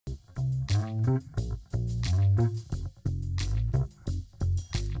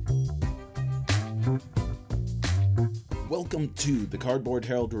Welcome to the Cardboard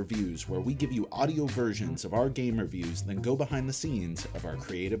Herald Reviews, where we give you audio versions of our game reviews, then go behind the scenes of our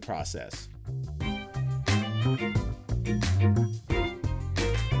creative process.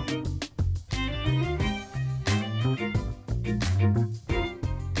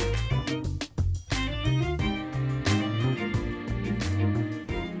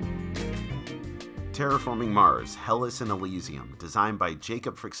 Terraforming Mars, Hellas and Elysium, designed by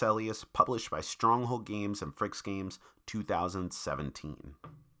Jacob Fryxelius, published by Stronghold Games and Frix Games, 2017.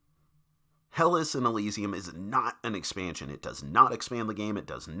 Hellas and Elysium is not an expansion. It does not expand the game. It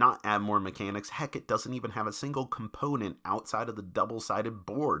does not add more mechanics. Heck, it doesn't even have a single component outside of the double-sided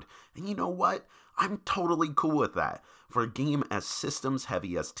board. And you know what? I'm totally cool with that. For a game as systems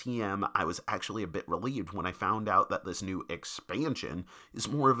heavy as TM, I was actually a bit relieved when I found out that this new expansion is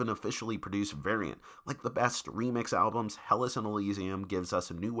more of an officially produced variant. Like the best remix albums, Hellas and Elysium gives us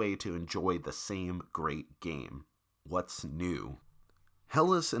a new way to enjoy the same great game. What's new?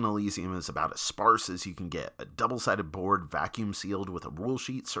 Hellas and Elysium is about as sparse as you can get. A double-sided board, vacuum sealed with a rule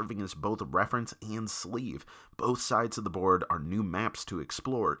sheet serving as both a reference and sleeve. Both sides of the board are new maps to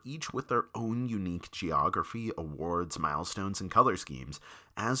explore, each with their own unique geography, awards, milestones, and color schemes.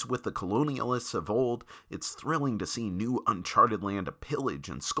 As with the colonialists of old, it's thrilling to see new uncharted land to pillage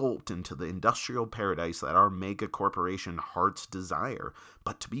and sculpt into the industrial paradise that our mega corporation hearts desire.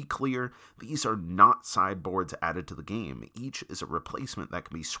 But to be clear, these are not sideboards added to the game. Each is a replacement that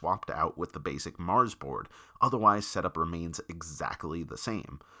can be swapped out with the basic Mars board. Otherwise, setup remains exactly the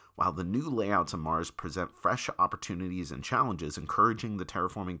same. While the new layouts of Mars present fresh opportunities and challenges, encouraging the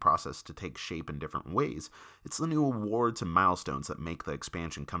terraforming process to take shape in different ways, it's the new awards and milestones that make the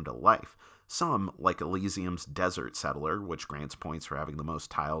expansion come to life. Some, like Elysium's Desert Settler, which grants points for having the most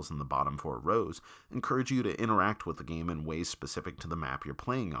tiles in the bottom 4 rows, encourage you to interact with the game in ways specific to the map you're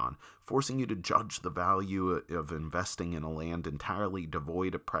playing on, forcing you to judge the value of investing in a land entirely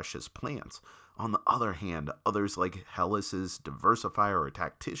devoid of precious plants. On the other hand, others like Hellas's Diversifier or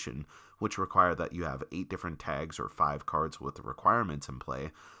Tactician, which require that you have 8 different tags or 5 cards with the requirements in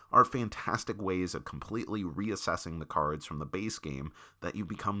play, are fantastic ways of completely reassessing the cards from the base game that you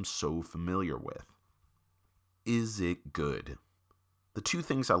become so familiar with. Is it good? The two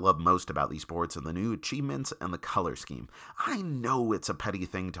things I love most about these boards are the new achievements and the color scheme. I know it's a petty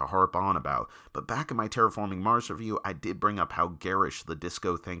thing to harp on about, but back in my Terraforming Mars review, I did bring up how garish the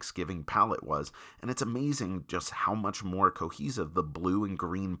Disco Thanksgiving palette was, and it's amazing just how much more cohesive the blue and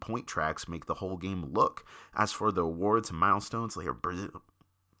green point tracks make the whole game look. As for the awards and milestones, they are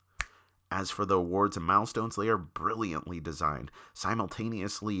brilliantly designed,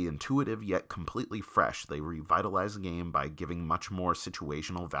 simultaneously intuitive yet completely fresh. They revitalize the game by giving much more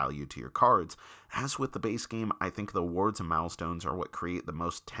situational value to your cards. As with the base game, I think the awards and milestones are what create the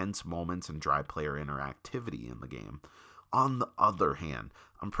most tense moments and drive player interactivity in the game. On the other hand,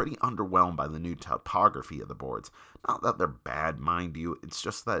 I'm pretty underwhelmed by the new topography of the boards. Not that they're bad, mind you, it's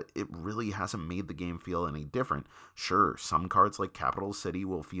just that it really hasn't made the game feel any different. Sure, some cards like Capital City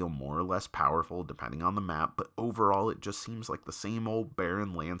will feel more or less powerful depending on the map, but overall it just seems like the same old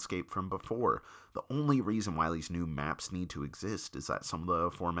barren landscape from before. The only reason why these new maps need to exist is that some of the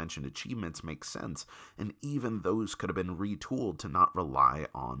aforementioned achievements make sense, and even those could have been retooled to not rely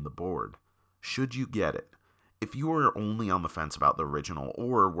on the board. Should you get it? If you were only on the fence about the original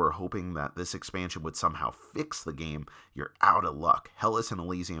or were hoping that this expansion would somehow fix the game, you're out of luck. Hellas and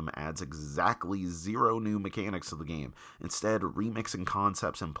Elysium adds exactly 0 new mechanics to the game, instead remixing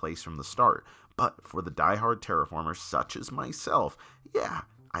concepts in place from the start. But for the diehard terraformers such as myself, yeah,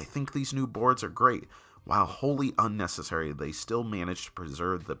 I think these new boards are great. While wholly unnecessary, they still manage to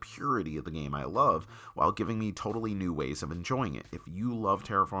preserve the purity of the game I love, while giving me totally new ways of enjoying it. If you love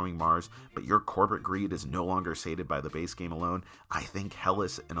Terraforming Mars, but your corporate greed is no longer sated by the base game alone, I think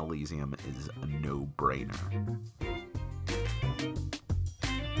Hellas and Elysium is a no-brainer.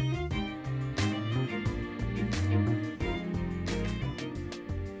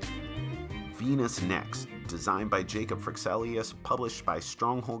 Venus Next, designed by Jacob Fryxelius, published by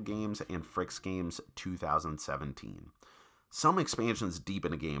Stronghold Games and Frix Games, 2017. Some expansions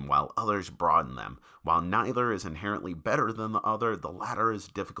deepen a game while others broaden them. While neither is inherently better than the other, the latter is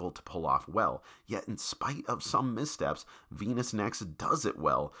difficult to pull off well. Yet in spite of some missteps, Venus Next does it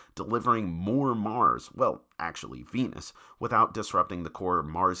well, delivering more Mars, well, actually Venus, without disrupting the core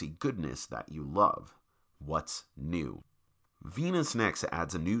Marsy goodness that you love. What's new? Venus Next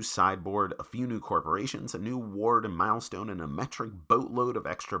adds a new sideboard, a few new corporations, a new ward and milestone, and a metric boatload of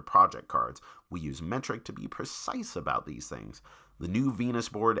extra project cards. We use metric to be precise about these things. The new Venus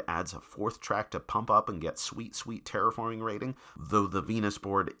board adds a 4th track to pump up and get sweet terraforming rating, though the Venus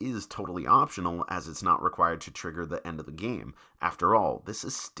board is totally optional as it's not required to trigger the end of the game. After all, this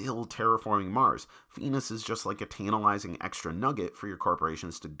is still terraforming Mars. Venus is just like a tantalizing extra nugget for your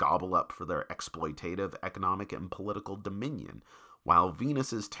corporations to gobble up for their exploitative, economic, and political dominion. While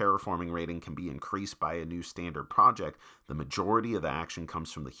Venus's terraforming rating can be increased by a new standard project, the majority of the action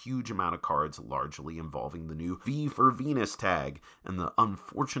comes from the huge amount of cards largely involving the new V for Venus tag and the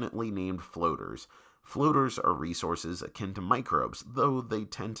unfortunately named floaters. Floaters are resources akin to microbes, though they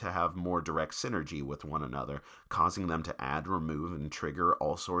tend to have more direct synergy with one another, causing them to add, remove, and trigger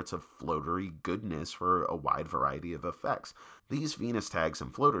all sorts of floatery goodness for a wide variety of effects. These Venus tags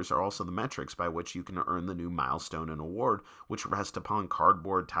and floaters are also the metrics by which you can earn the new milestone and award, which rest upon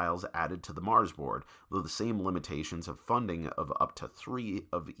cardboard tiles added to the Mars board, though the same limitations of funding of up to 3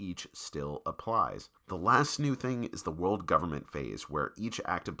 of each still applies. The last new thing is the world government phase, where each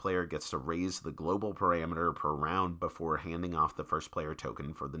active player gets to raise the global parameter per round before handing off the first player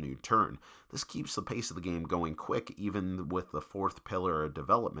token for the new turn. This keeps the pace of the game going quick even with the 4th pillar of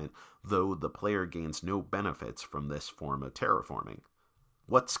development, though the player gains no benefits from this form of terraforming.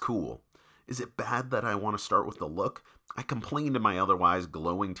 What's cool? Is it bad that I want to start with the look? I complained in my otherwise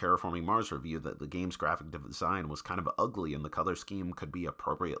glowing Terraforming Mars review that the game's graphic design was kind of ugly and the color scheme could be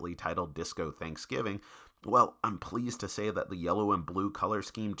appropriately titled Disco Thanksgiving. Well, I'm pleased to say that the yellow and blue color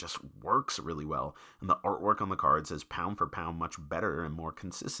scheme just works really well, and the artwork on the cards is pound for pound much better and more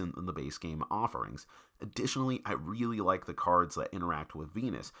consistent than the base game offerings. Additionally, I really like the cards that interact with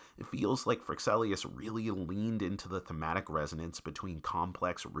Venus. It feels like Frixelius really leaned into the thematic resonance between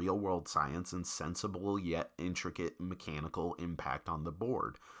complex real-world science and sensible yet intricate mechanical impact on the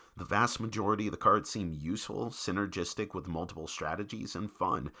board. The vast majority of the cards seem useful, synergistic with multiple strategies, and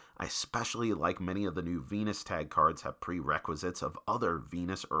fun. I especially like many of the new Venus tag cards have prerequisites of other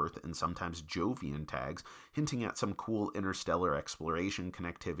Venus, Earth, and sometimes Jovian tags, hinting at some cool interstellar exploration,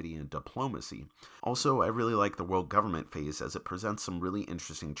 connectivity, and diplomacy. Also, I really like the world government phase as it presents some really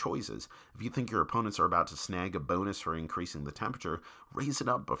interesting choices. If you think your opponents are about to snag a bonus for increasing the temperature, raise it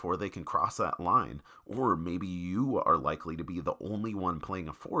up before they can cross that line. Or maybe you are likely to be the only one playing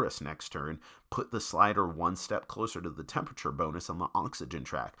a forest next turn, put the slider one step closer to the temperature bonus on the oxygen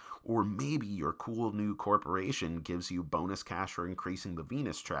track. Or maybe your cool new corporation gives you bonus cash for increasing the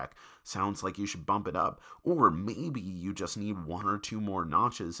Venus track. Sounds like you should bump it up. Or maybe you just need 1 or 2 more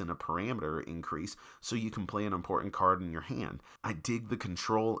notches in a parameter increase so you can play an important card in your hand. I dig the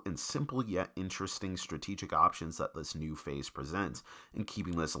control and simple yet interesting strategic options that this new phase presents, and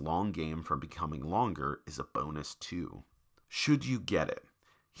keeping this long game from becoming longer is a bonus too. Should you get it?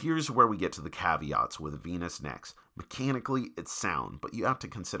 Here's where we get to the caveats with Venus next. Mechanically, it's sound, but you have to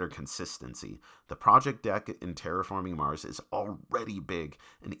consider consistency. The project deck in Terraforming Mars is already big,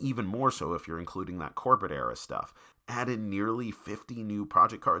 and even more so if you're including that corporate era stuff. Add in nearly 50 new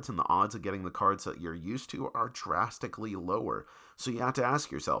project cards, and the odds of getting the cards that you're used to are drastically lower. So you have to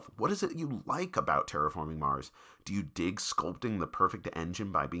ask yourself, what is it you like about Terraforming Mars? Do you dig sculpting the perfect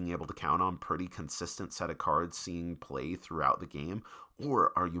engine by being able to count on pretty consistent set of cards seeing play throughout the game?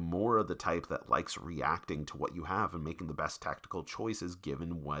 Or are you more of the type that likes reacting to what you have and making the best tactical choices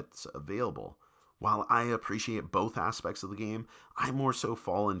given what's available? While I appreciate both aspects of the game, I more so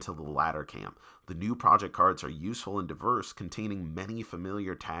fall into the latter camp. The new project cards are useful and diverse, containing many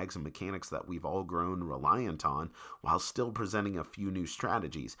familiar tags and mechanics that we've all grown reliant on, while still presenting a few new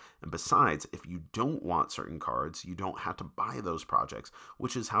strategies. And besides, if you don't want certain cards, you don't have to buy those projects,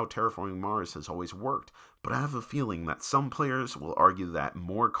 which is how Terraforming Mars has always worked. But I have a feeling that some players will argue that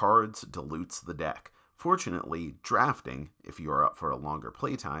more cards dilutes the deck. Fortunately, drafting, if you are up for a longer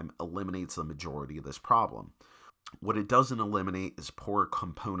playtime, eliminates the majority of this problem. What it doesn't eliminate is poor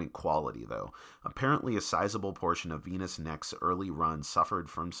component quality, though. Apparently, a sizable portion of Venus Next's early run suffered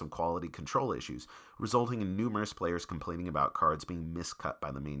from some quality control issues, resulting in numerous players complaining about cards being miscut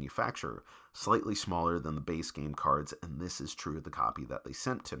by the manufacturer, slightly smaller than the base game cards, and this is true of the copy that they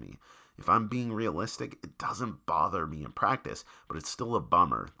sent to me. If I'm being realistic, it doesn't bother me in practice, but it's still a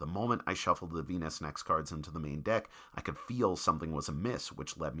bummer. The moment I shuffled the Venus Next cards into the main deck, I could feel something was amiss,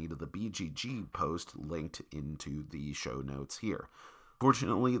 which led me to the BGG post linked into the show notes here.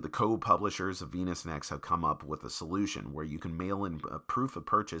 Fortunately, the co-publishers of Venus Next have come up with a solution where you can mail in a proof of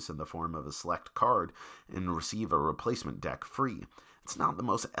purchase in the form of a select card and receive a replacement deck free. It's not the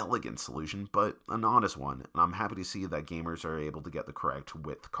most elegant solution, but an honest one, and I'm happy to see that gamers are able to get the correct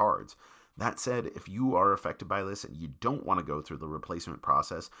width cards. That said, if you are affected by this and you don't want to go through the replacement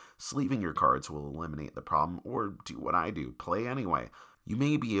process, sleeving your cards will eliminate the problem, or do what I do, play anyway. You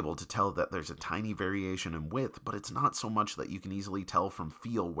may be able to tell that there's a tiny variation in width, but it's not so much that you can easily tell from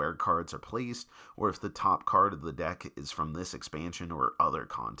feel where cards are placed, or if the top card of the deck is from this expansion or other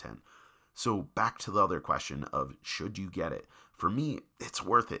content. So back to the other question of should you get it? For me, it's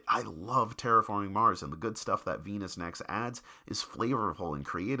worth it. I love Terraforming Mars, and the good stuff that Venus Next adds is flavorful and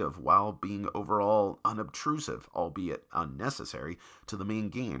creative while being overall unobtrusive, albeit unnecessary, to the main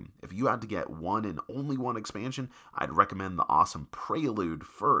game. If you had to get one and only one expansion, I'd recommend the awesome Prelude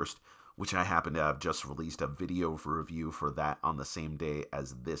first, which I happen to have just released a video review for that on the same day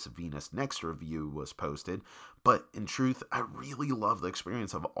as this Venus Next review was posted. But in truth, I really love the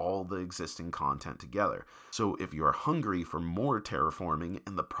experience of all the existing content together. So if you're hungry for more terraforming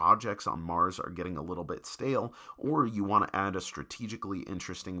and the projects on Mars are getting a little bit stale, or you want to add a strategically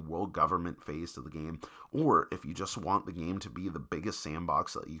interesting world government phase to the game, or if you just want the game to be the biggest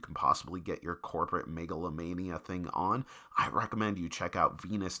sandbox that you can possibly get your corporate megalomania thing on, I recommend you check out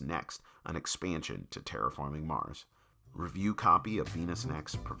Venus Next, an expansion to Terraforming Mars. Review copy of Venus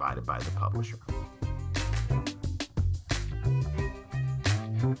Next provided by the publisher.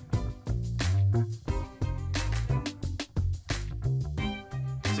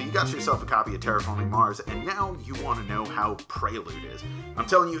 So you got yourself a copy of Terraforming Mars, and now you want to know how Prelude is. I'm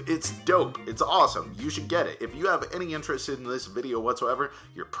telling you, it's dope. It's awesome. You should get it. If you have any interest in this video whatsoever,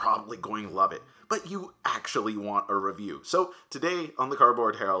 you're probably going to love it. But you actually want a review. So today on the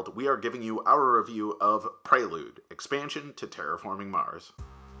Cardboard Herald, we are giving you our review of Prelude, expansion to Terraforming Mars.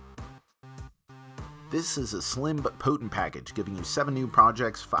 This is a slim but potent package, giving you 7 new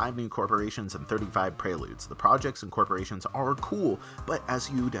projects, 5 new corporations, and 35 preludes. The projects and corporations are cool, but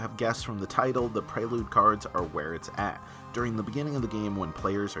as you'd have guessed from the title, the prelude cards are where it's at. During the beginning of the game, when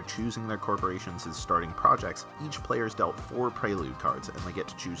players are choosing their corporations as starting projects, each player is dealt 4 prelude cards, and they get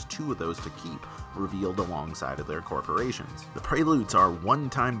to choose 2 of those to keep, revealed alongside of their corporations. The preludes are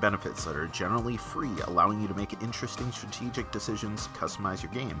one-time benefits that are generally free, allowing you to make interesting strategic decisions to customize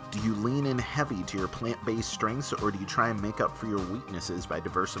your game. Do you lean in heavy to your plant-based strengths, or do you try and make up for your weaknesses by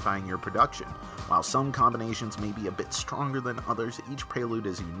diversifying your production? While some combinations may be a bit stronger than others, each prelude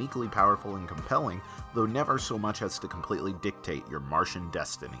is uniquely powerful and compelling, though never so much as to completely dictate your Martian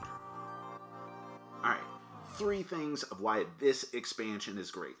destiny. Alright, 3 things of why this expansion is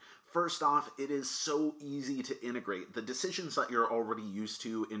great. First off, it is so easy to integrate. The decisions that you're already used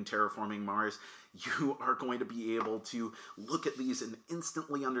to in Terraforming Mars, you are going to be able to look at these and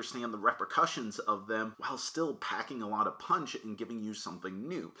instantly understand the repercussions of them while still packing a lot of punch and giving you something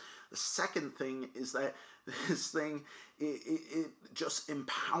new. The second thing is that this thing, it just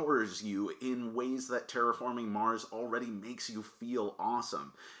empowers you in ways that Terraforming Mars already makes you feel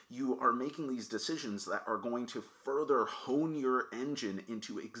awesome. You are making these decisions that are going to further hone your engine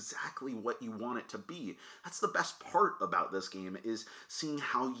into exactly what you want it to be. That's the best part about this game, is seeing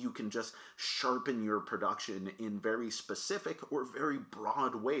how you can just sharpen your production in very specific or very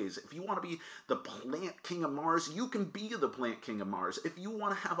broad ways. If you want to be the Plant King of Mars, you can be the Plant King of Mars. If you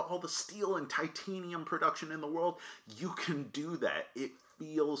want to have all the steel and titanium production in the world, you can do that. It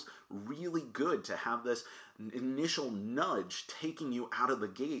feels really good to have this initial nudge taking you out of the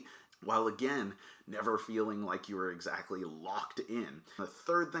gate, while again, never feeling like you are exactly locked in. The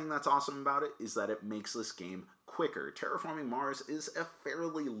third thing that's awesome about it is that it makes this game quicker. Terraforming Mars is a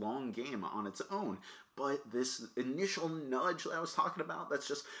fairly long game on its own, but this initial nudge that I was talking about, that's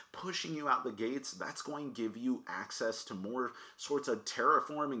just pushing you out the gates, that's going to give you access to more sorts of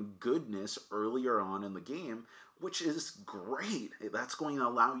terraforming goodness earlier on in the game, which is great. That's going to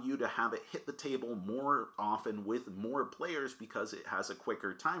allow you to have it hit the table more often with more players because it has a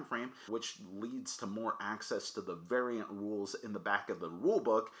quicker time frame, which leads to more access to the variant rules in the back of the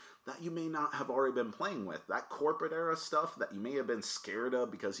rulebook that you may not have already been playing with. That corporate era stuff that you may have been scared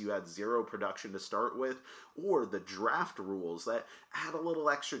of because you had 0 production to start with, or the draft rules that add a little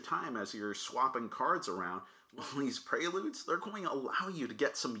extra time as you're swapping cards around. Well, these preludes, they're going to allow you to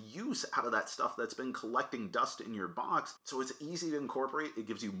get some use out of that stuff that's been collecting dust in your box. So it's easy to incorporate. It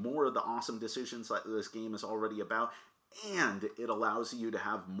gives you more of the awesome decisions that this game is already about, and it allows you to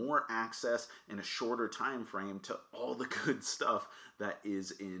have more access in a shorter time frame to all the good stuff that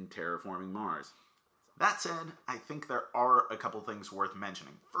is in Terraforming Mars. That said, I think there are a couple things worth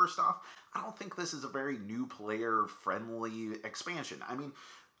mentioning. First off, I don't think this is a very new player-friendly expansion. I mean,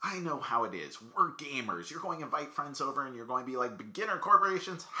 I know how it is. We're gamers. You're going to invite friends over and you're going to be like, beginner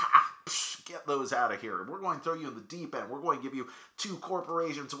corporations? Ha! Psh, get those out of here. We're going to throw you in the deep end. We're going to give you 2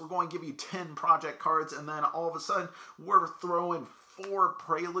 corporations. We're going to give you 10 project cards. And then all of a sudden, we're throwing 4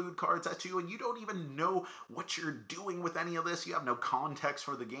 Prelude cards at you and you don't even know what you're doing with any of this, you have no context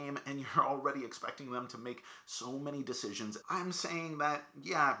for the game, and you're already expecting them to make so many decisions, I'm saying that,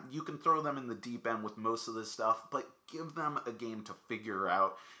 yeah, you can throw them in the deep end with most of this stuff, but give them a game to figure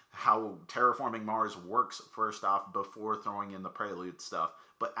out how Terraforming Mars works first off before throwing in the Prelude stuff.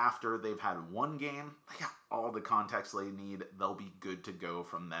 But after they've had one game, they got all the context they need. They'll be good to go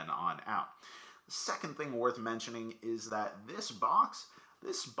from then on out. The second thing worth mentioning is that this box,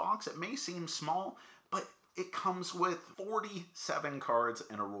 it may seem small, but it comes with 47 cards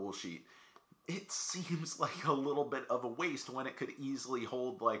and a rule sheet. It seems like a little bit of a waste when it could easily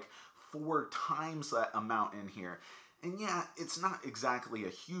hold like 4 times that amount in here. And yeah, it's not exactly a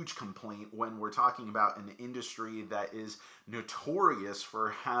huge complaint when we're talking about an industry that is notorious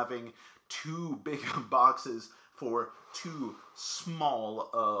for having too big of boxes for too small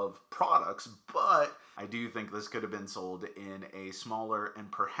of products, but I do think this could have been sold in a smaller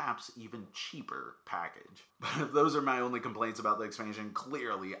and perhaps even cheaper package. But if those are my only complaints about the expansion,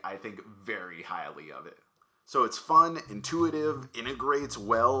 clearly I think very highly of it. So it's fun, intuitive, integrates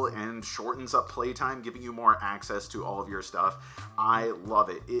well, and shortens up playtime, giving you more access to all of your stuff. I love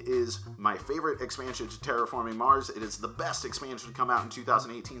it. It is my favorite expansion to Terraforming Mars. It is the best expansion to come out in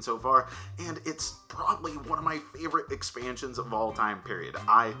 2018 so far, and it's probably one of my favorite expansions of all time, period.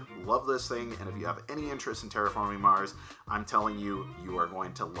 I love this thing, and if you have any interest in Terraforming Mars, I'm telling you, you are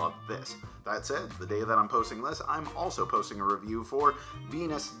going to love this. That said, the day that I'm posting this, I'm also posting a review for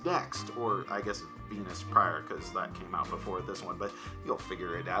Venus Next, or I guess Venus Prior, because that came out before this one, but you'll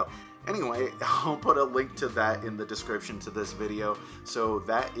figure it out. Anyway, I'll put a link to that in the description to this video. So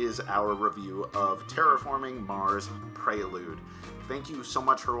that is our review of Terraforming Mars Prelude. Thank you so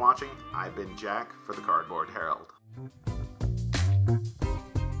much for watching. I've been Jack for the Cardboard Herald.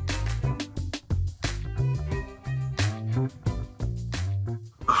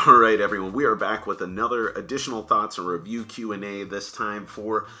 Alright everyone, we are back with another additional thoughts and review Q&A, this time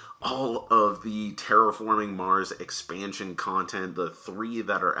for all of the Terraforming Mars expansion content, the 3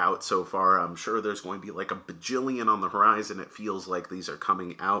 that are out so far. I'm sure there's going to be like a bajillion on the horizon. It feels like these are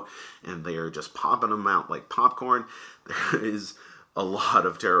coming out and they are just popping them out like popcorn. There is a lot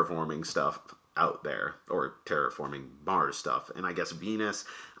of terraforming stuff out there, or Terraforming Mars stuff, and I guess Venus,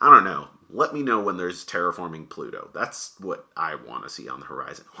 I don't know. Let me know when there's Terraforming Pluto. That's what I want to see on the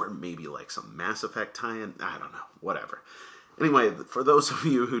horizon, or maybe like some Mass Effect tie-in, I don't know, whatever. Anyway, for those of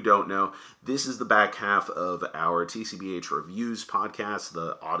you who don't know, this is the back half of our TCBH Reviews podcast.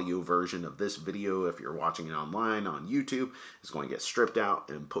 The audio version of this video, if you're watching it online on YouTube, is going to get stripped out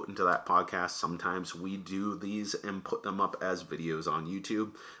and put into that podcast. Sometimes we do these and put them up as videos on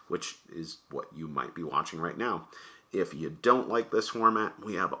YouTube, which is what you might be watching right now. If you don't like this format,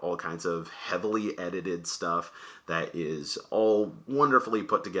 we have all kinds of heavily edited stuff that is all wonderfully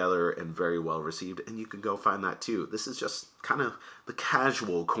put together and very well received, and you can go find that too. This is just kind of the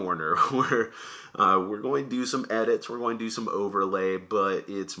casual corner where we're going to do some edits, we're going to do some overlay, but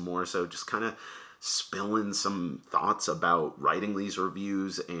it's more so just kind of spilling some thoughts about writing these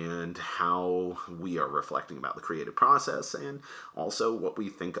reviews and how we are reflecting about the creative process, and also what we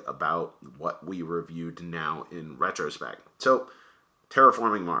think about what we reviewed now in retrospect. So,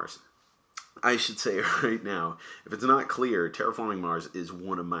 Terraforming Mars. I should say right now, if it's not clear, Terraforming Mars is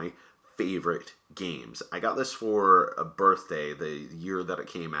one of my favorite games. I got this for a birthday the year that it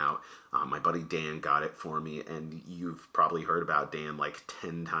came out. My buddy Dan got it for me, and you've probably heard about Dan like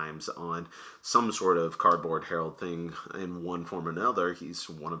 10 times on some sort of Cardboard Herald thing in one form or another. He's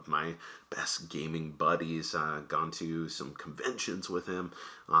one of my best gaming buddies. Gone to some conventions with him.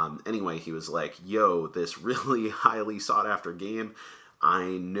 Anyway, he was like, yo, this really highly sought after game, I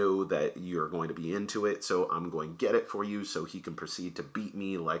know that you're going to be into it, so I'm going to get it for you so he can proceed to beat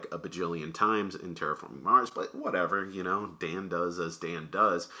me like a bajillion times in Terraforming Mars, but whatever, you know, Dan does as Dan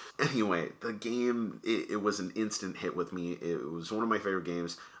does. Anyway, the game, it was an instant hit with me. It was one of my favorite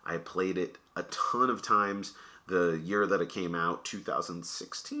games. I played it a ton of times the year that it came out,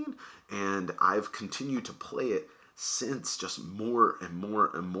 2016, and I've continued to play it since, just more and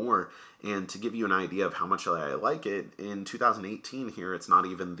more and more. And to give you an idea of how much I like it, in 2018 here, it's not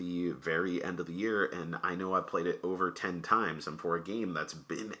even the very end of the year, and I know I've played it over 10 times, and for a game that's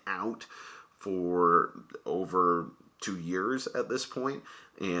been out for over 2 years at this point,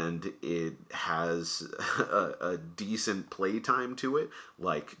 and it has a decent play time to it,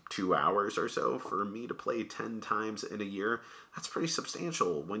 like 2 hours or so. For me to play 10 times in a year, that's pretty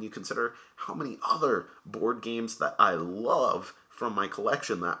substantial when you consider how many other board games that I love from my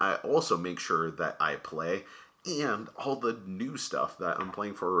collection that I also make sure that I play, and all the new stuff that I'm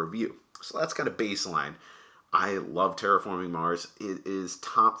playing for a review. So that's kind of baseline. I love Terraforming Mars. It is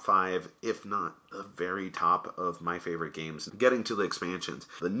top 5, if not the very top of my favorite games. Getting to the expansions,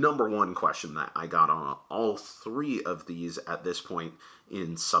 the number one question that I got on all 3 of these at this point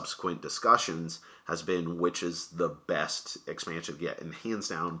in subsequent discussions has been which is the best expansion yet. And hands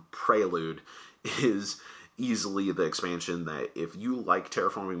down, Prelude is easily the expansion that if you like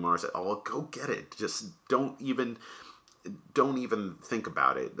Terraforming Mars at all, go get it. Just don't even think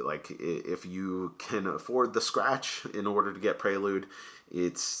about it. Like, if you can afford the scratch in order to get Prelude,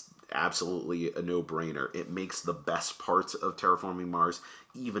 it's absolutely a no-brainer. It makes the best parts of Terraforming Mars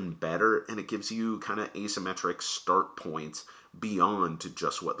even better, and it gives you kind of asymmetric start points beyond to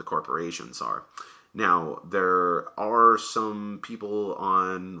just what the corporations are. Now, there are some people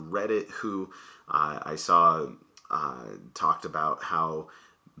on Reddit who I saw talked about how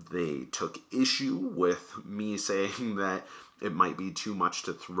they took issue with me saying that it might be too much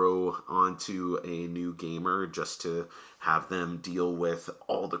to throw onto a new gamer just to have them deal with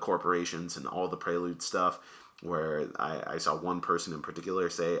all the corporations and all the Prelude stuff, where I saw one person in particular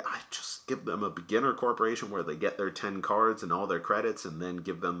say, I just give them a beginner corporation where they get their 10 cards and all their credits, and then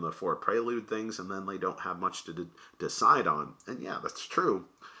give them the 4 Prelude things, and then they don't have much to decide on. And yeah, that's true.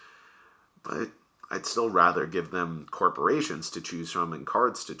 But I'd still rather give them corporations to choose from and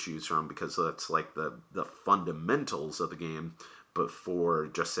cards to choose from, because that's like the fundamentals of the game. But for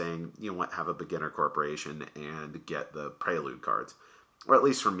just saying, you know what, have a beginner corporation and get the Prelude cards. Or at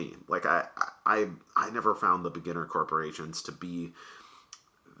least for me. Like, I never found the beginner corporations to be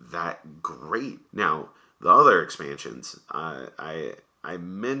that great. Now, the other expansions, I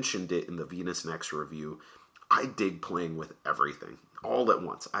mentioned it in the Venus Next review. I dig playing with everything all at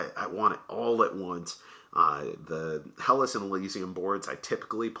once. I want it all at once. The Hellas and Elysium boards, I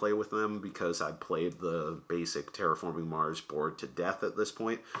typically play with them because I played the basic Terraforming Mars board to death at this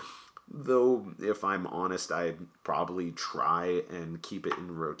point. Though, if I'm honest, I'd probably try and keep it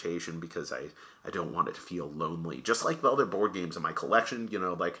in rotation because I don't want it to feel lonely. Just like the other board games in my collection, you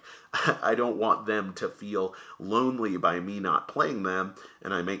know, like, I don't want them to feel lonely by me not playing them,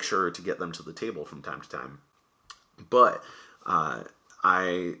 and I make sure to get them to the table from time to time. But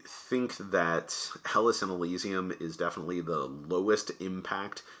I think that Hellas and Elysium is definitely the lowest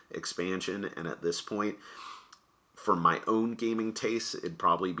impact expansion, and at this point, for my own gaming taste, it'd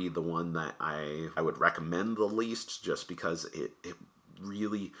probably be the one that I would recommend the least, just because it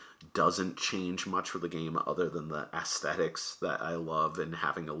really doesn't change much for the game other than the aesthetics that I love and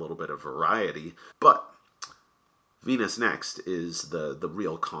having a little bit of variety. But Venus Next is the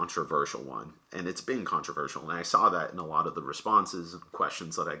real controversial one, and it's been controversial, and I saw that in a lot of the responses and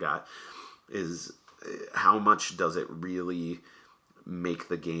questions that I got, is how much does it really make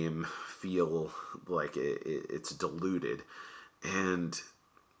the game feel like it's diluted? And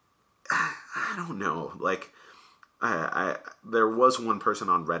I don't know, like, there was one person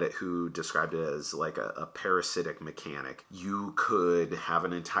on Reddit who described it as like a parasitic mechanic. You could have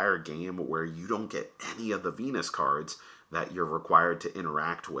an entire game where you don't get any of the Venus cards that you're required to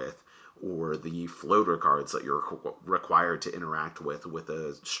interact with, or the floater cards that you're required to interact with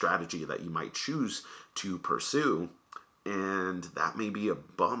a strategy that you might choose to pursue. And that may be a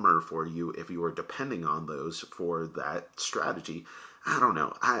bummer for you if you are depending on those for that strategy. I don't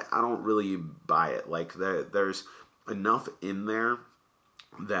know. I don't really buy it. Like, there's enough in there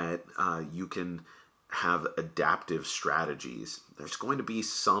that you can have adaptive strategies. There's going to be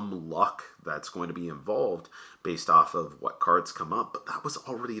some luck that's going to be involved based off of what cards come up, but that was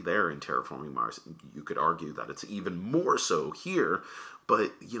already there in Terraforming Mars. You could argue that it's even more so here,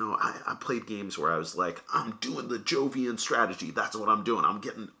 but, you know, I played games where I was like, I'm doing the Jovian strategy. That's what I'm doing. I'm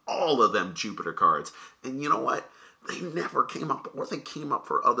getting all of them Jupiter cards. And you know what? They never came up, or they came up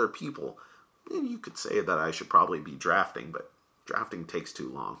for other people. And you could say that I should probably be drafting, but drafting takes too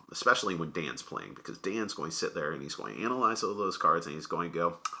long, especially when Dan's playing, because Dan's going to sit there and he's going to analyze all those cards and he's going to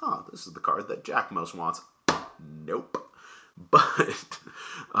go, this is the card that Jack most wants. Nope. But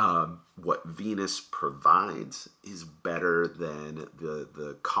what Venus provides is better than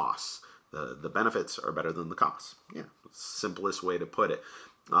the costs. The benefits are better than the costs. Yeah, simplest way to put it.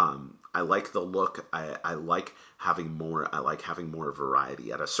 I like the look. I like having more. I like having more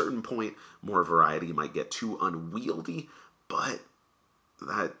variety. At a certain point, more variety might get too unwieldy, but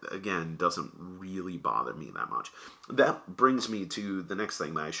that, again, doesn't really bother me that much. That brings me to the next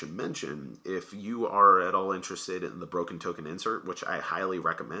thing that I should mention. If you are at all interested in the Broken Token insert, which I highly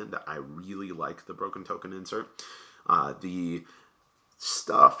recommend, I really like the Broken Token insert. The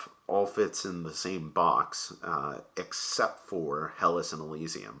stuff all fits in the same box, except for Hellas and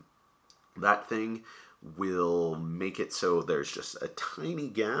Elysium. That thing will make it so there's just a tiny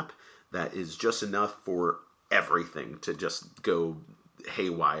gap that is just enough for everything to just go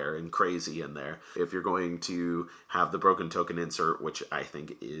haywire and crazy in there. If you're going to have the broken token insert, which I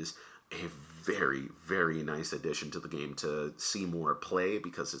think is a very, very nice addition to the game to see more play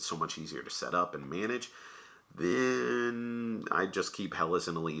because it's so much easier to set up and manage, then I just keep Hellas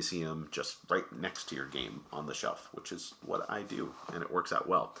and Elysium just right next to your game on the shelf, which is what I do, and it works out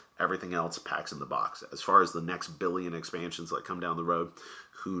well. Everything else packs in the box. As far as the next billion expansions that come down the road,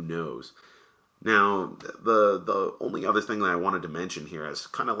 who knows? Now, the only other thing that I wanted to mention here as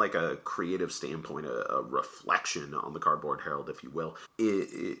kind of like a creative standpoint, a reflection on the Cardboard Herald, if you will,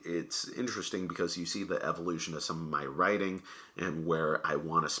 it's interesting because you see the evolution of some of my writing and where I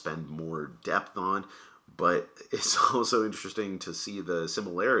want to spend more depth on, but it's also interesting to see the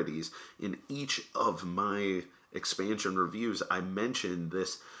similarities in each of my expansion reviews. I mentioned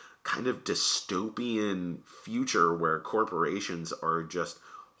this kind of dystopian future where corporations are just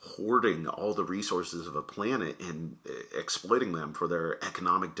hoarding all the resources of a planet and exploiting them for their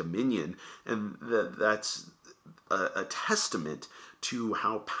economic dominion. And that's a testament to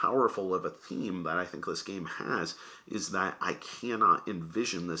how powerful of a theme that I think this game has, is that I cannot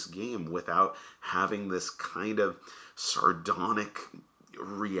envision this game without having this kind of sardonic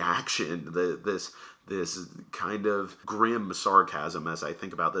reaction, this kind of grim sarcasm as I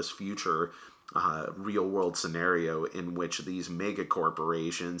think about this future real world scenario in which these mega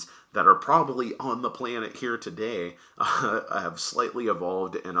corporations that are probably on the planet here today have slightly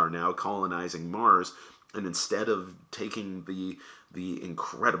evolved and are now colonizing Mars. And instead of taking the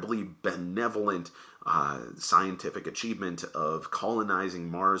incredibly benevolent scientific achievement of colonizing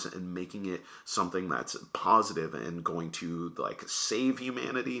Mars and making it something that's positive and going to like save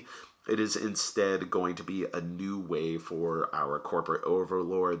humanity, it is instead going to be a new way for our corporate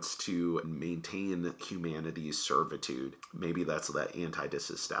overlords to maintain humanity's servitude. Maybe that's that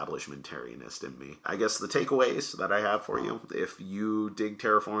anti-disestablishmentarianist in me. I guess the takeaways that I have for you, if you dig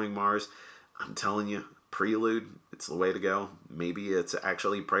Terraforming Mars, I'm telling you, Prelude, it's the way to go. Maybe it's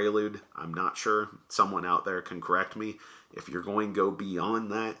actually Prelude. I'm not sure. Someone out there can correct me. If you're going to go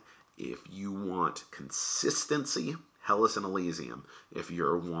beyond that, if you want consistency, Hellas and Elysium. If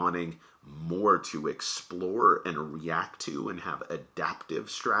you're wanting more to explore and react to and have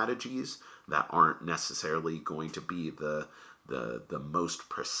adaptive strategies that aren't necessarily going to be the most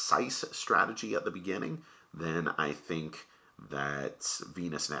precise strategy at the beginning, then I think that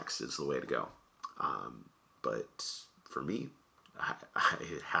Venus Next is the way to go. But for me, I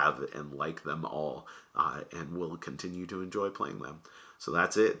have and like them all, and will continue to enjoy playing them. So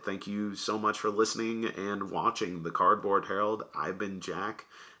that's it. Thank you so much for listening and watching the Cardboard Herald. I've been Jack,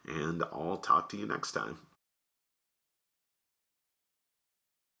 and I'll talk to you next time.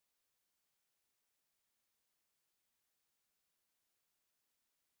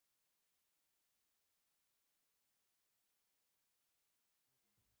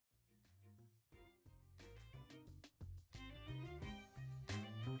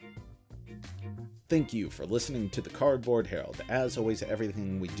 Thank you for listening to the Cardboard Herald. As always,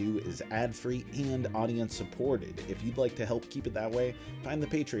 everything we do is ad-free and audience-supported. If you'd like to help keep it that way, find the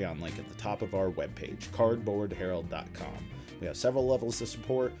Patreon link at the top of our webpage, cardboardherald.com. We have several levels of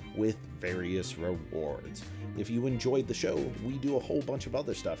support with various rewards. If you enjoyed the show, we do a whole bunch of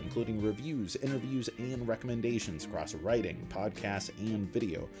other stuff, including reviews, interviews, and recommendations across writing, podcasts, and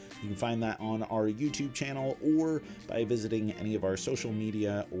video. You can find that on our YouTube channel or by visiting any of our social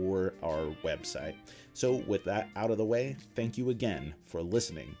media or our website. So with that out of the way, thank you again for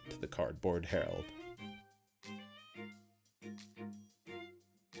listening to the Cardboard Herald.